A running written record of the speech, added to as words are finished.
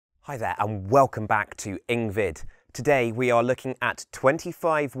Hi there and welcome back to engVid. Today we are looking at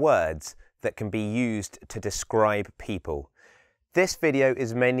 25 words that can be used to describe people. This video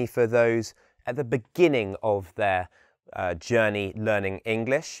is mainly for those at the beginning of their journey learning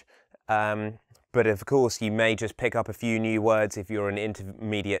English, but of course you may just pick up a few new words if you're an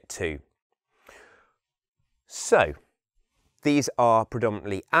intermediate too. So, these are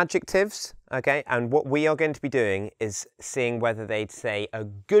predominantly adjectives, okay? And what we are going to be doing is seeing whether they'd say a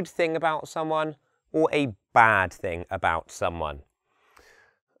good thing about someone or a bad thing about someone.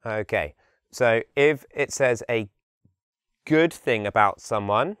 Okay, so if it says a good thing about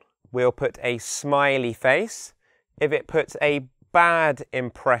someone, we'll put a smiley face. If it puts a bad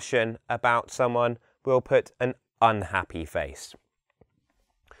impression about someone, we'll put an unhappy face.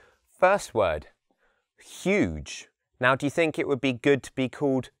 First word, huge. Now, do you think it would be good to be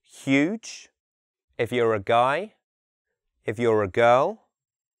called huge if you're a guy, if you're a girl?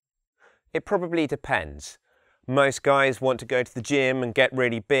 It probably depends. Most guys want to go to the gym and get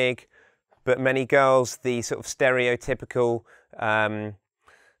really big, but many girls, the sort of stereotypical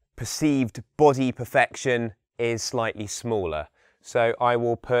perceived body perfection is slightly smaller. So I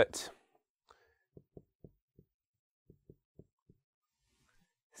will put,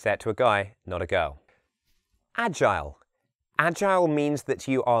 set to a guy, not a girl. Agile. Agile means that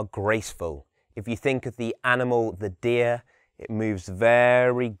you are graceful. If you think of the animal, the deer, it moves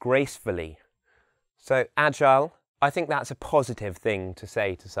very gracefully. So agile, I think that's a positive thing to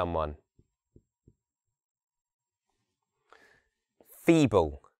say to someone.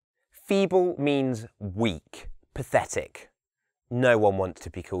 Feeble. Feeble means weak, pathetic. No one wants to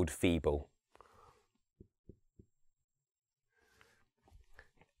be called feeble.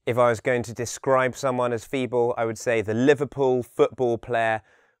 If I was going to describe someone as feeble, I would say the Liverpool football player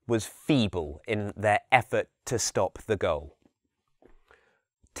was feeble in their effort to stop the goal.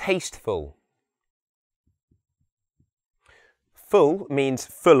 Tasteful. Full means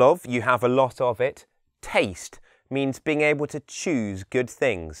full of, you have a lot of it. Taste means being able to choose good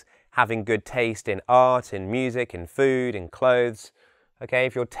things, having good taste in art, in music, in food, in clothes. Okay,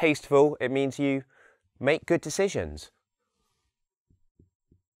 if you're tasteful, it means you make good decisions.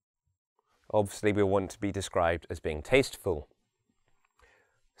 Obviously, we want to be described as being tasteful.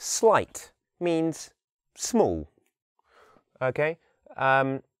 Slight means small. Okay,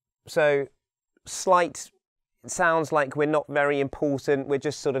 so slight sounds like we're not very important, we're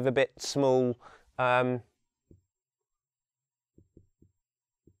just sort of a bit small. We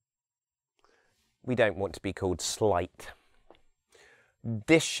don't want to be called slight.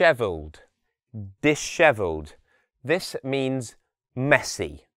 Dishevelled. Dishevelled. This means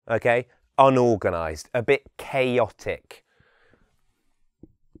messy, okay? Unorganised, a bit chaotic.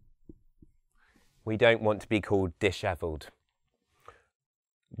 We don't want to be called dishevelled.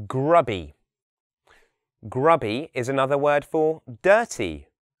 Grubby. Grubby is another word for dirty.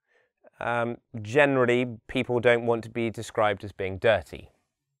 Generally, people don't want to be described as being dirty.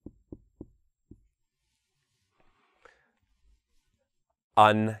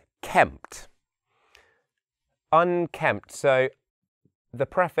 Unkempt. Unkempt. So the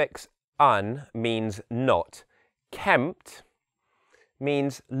prefix un means not. Kempt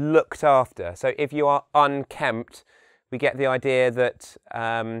means looked after. So if you are unkempt, we get the idea that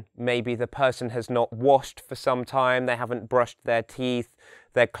maybe the person has not washed for some time, they haven't brushed their teeth,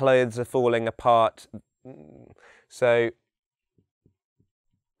 their clothes are falling apart. So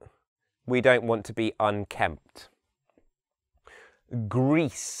we don't want to be unkempt.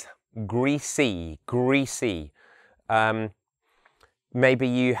 Grease. Greasy. Greasy. Maybe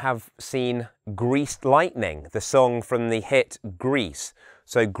you have seen Greased Lightning, the song from the hit Grease.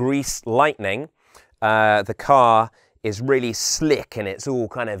 So Greased Lightning, the car is really slick and it's all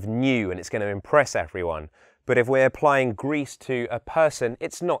kind of new and it's going to impress everyone. But if we're applying grease to a person,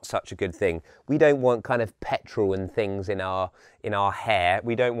 it's not such a good thing. We don't want kind of petrol and things in our hair.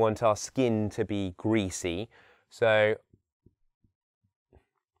 We don't want our skin to be greasy. So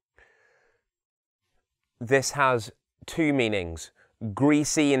this has two meanings.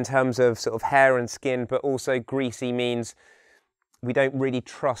 Greasy in terms of sort of hair and skin, but also greasy means we don't really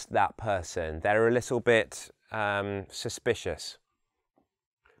trust that person. They're a little bit suspicious.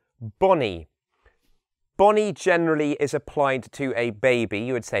 Bonny. Bonny generally is applied to a baby.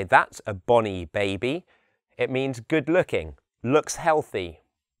 You would say that's a bonny baby. It means good looking, looks healthy.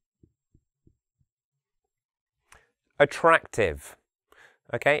 Attractive.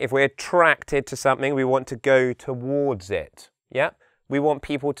 Okay, if we're attracted to something, we want to go towards it. Yeah. We want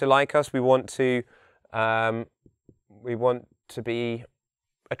people to like us. We want to be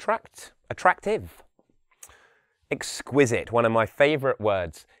attractive. Exquisite, one of my favourite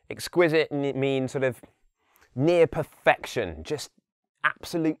words. Exquisite means sort of near perfection, just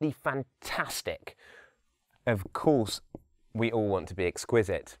absolutely fantastic. Of course, we all want to be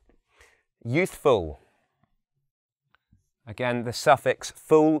exquisite. Youthful. Again, the suffix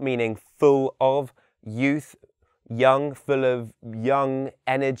full meaning full of, youth, young, full of young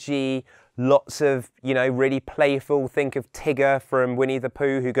energy, lots of, you know, really playful. Think of Tigger from Winnie the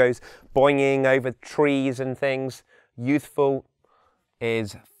Pooh who goes boinging over trees and things. Youthful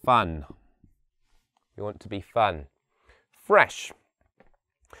is fun. You want to be fun. Fresh.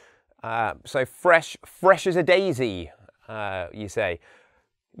 So fresh as a daisy, you say.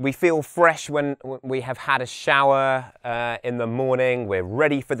 We feel fresh when we have had a shower in the morning. We're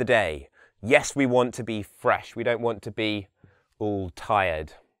ready for the day. Yes, we want to be fresh. We don't want to be all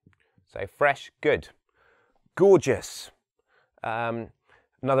tired. So fresh, good. Gorgeous.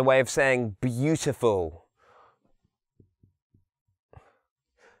 Another way of saying beautiful.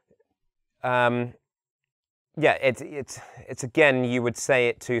 Yeah, it's again, you would say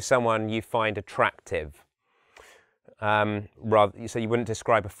it to someone you find attractive. So you wouldn't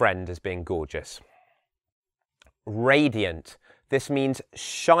describe a friend as being gorgeous. Radiant. This means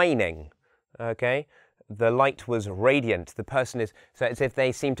shining. Okay, the light was radiant. The person is, so it's if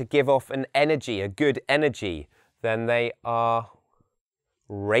they seem to give off an energy, a good energy, then they are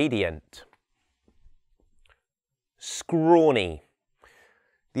radiant. Scrawny.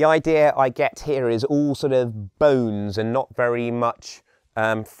 The idea I get here is all sort of bones and not very much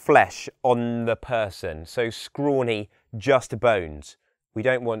flesh on the person. So scrawny, just bones. We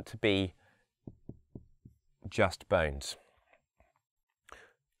don't want to be just bones.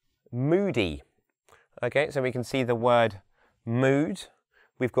 Moody. Okay, so we can see the word mood.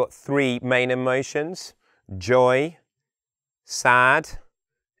 We've got three main emotions: joy, sad,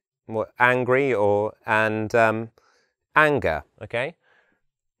 angry, and anger. Okay.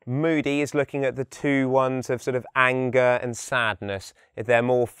 Moody is looking at the two ones of sort of anger and sadness. If they're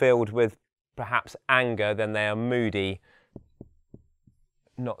more filled with perhaps anger, then they are moody.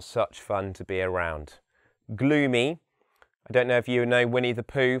 Not such fun to be around. Gloomy. I don't know if you know Winnie the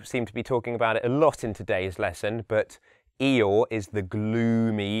Pooh, seem to be talking about it a lot in today's lesson, but Eeyore is the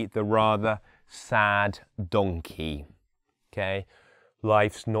gloomy, the rather sad donkey. Okay,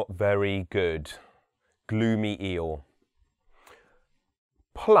 life's not very good. Gloomy Eeyore.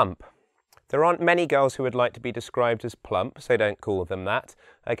 Plump. There aren't many girls who would like to be described as plump, so don't call them that.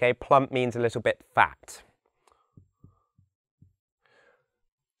 Okay, plump means a little bit fat.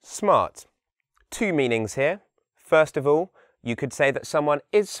 Smart. Two meanings here. First of all, you could say that someone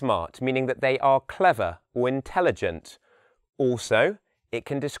is smart, meaning that they are clever or intelligent. Also, it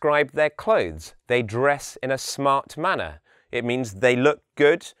can describe their clothes. They dress in a smart manner. It means they look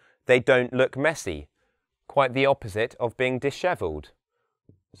good, they don't look messy. Quite the opposite of being dishevelled.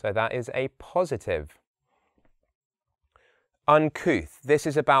 So that is a positive. Uncouth. This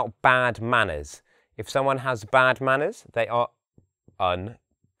is about bad manners. If someone has bad manners, they are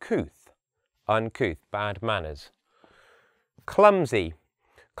uncouth. Uncouth, bad manners. Clumsy.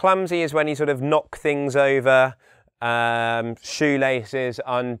 Clumsy is when you sort of knock things over, shoelaces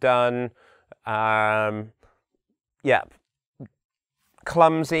undone. Yeah,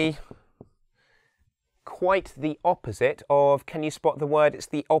 clumsy. Quite the opposite of, can you spot the word? It's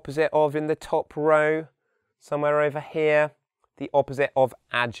the opposite of in the top row, somewhere over here. The opposite of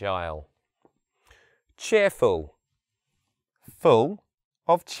agile. Cheerful. Full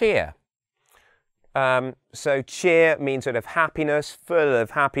of cheer. So cheer means sort of happiness, full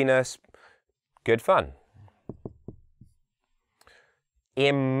of happiness, good fun.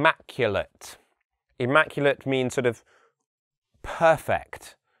 Immaculate. Immaculate means sort of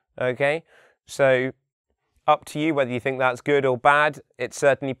perfect, okay? So up to you whether you think that's good or bad. It's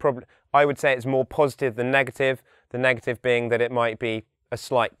certainly probably, I would say it's more positive than negative. The negative being that it might be a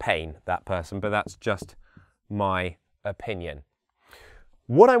slight pain, that person, but that's just my opinion.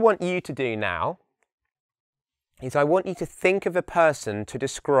 What I want you to do now is I want you to think of a person to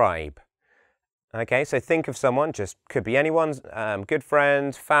describe. Okay, so think of someone, just could be anyone's, good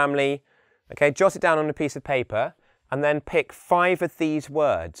friend, family. Okay, jot it down on a piece of paper and then pick 5 of these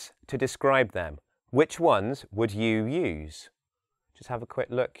words to describe them. Which ones would you use? Just have a quick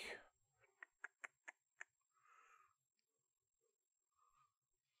look.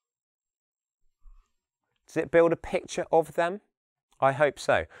 Does it build a picture of them? I hope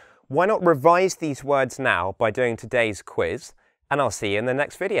so. Why not revise these words now by doing today's quiz, and I'll see you in the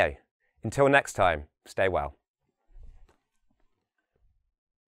next video. Until next time, stay well.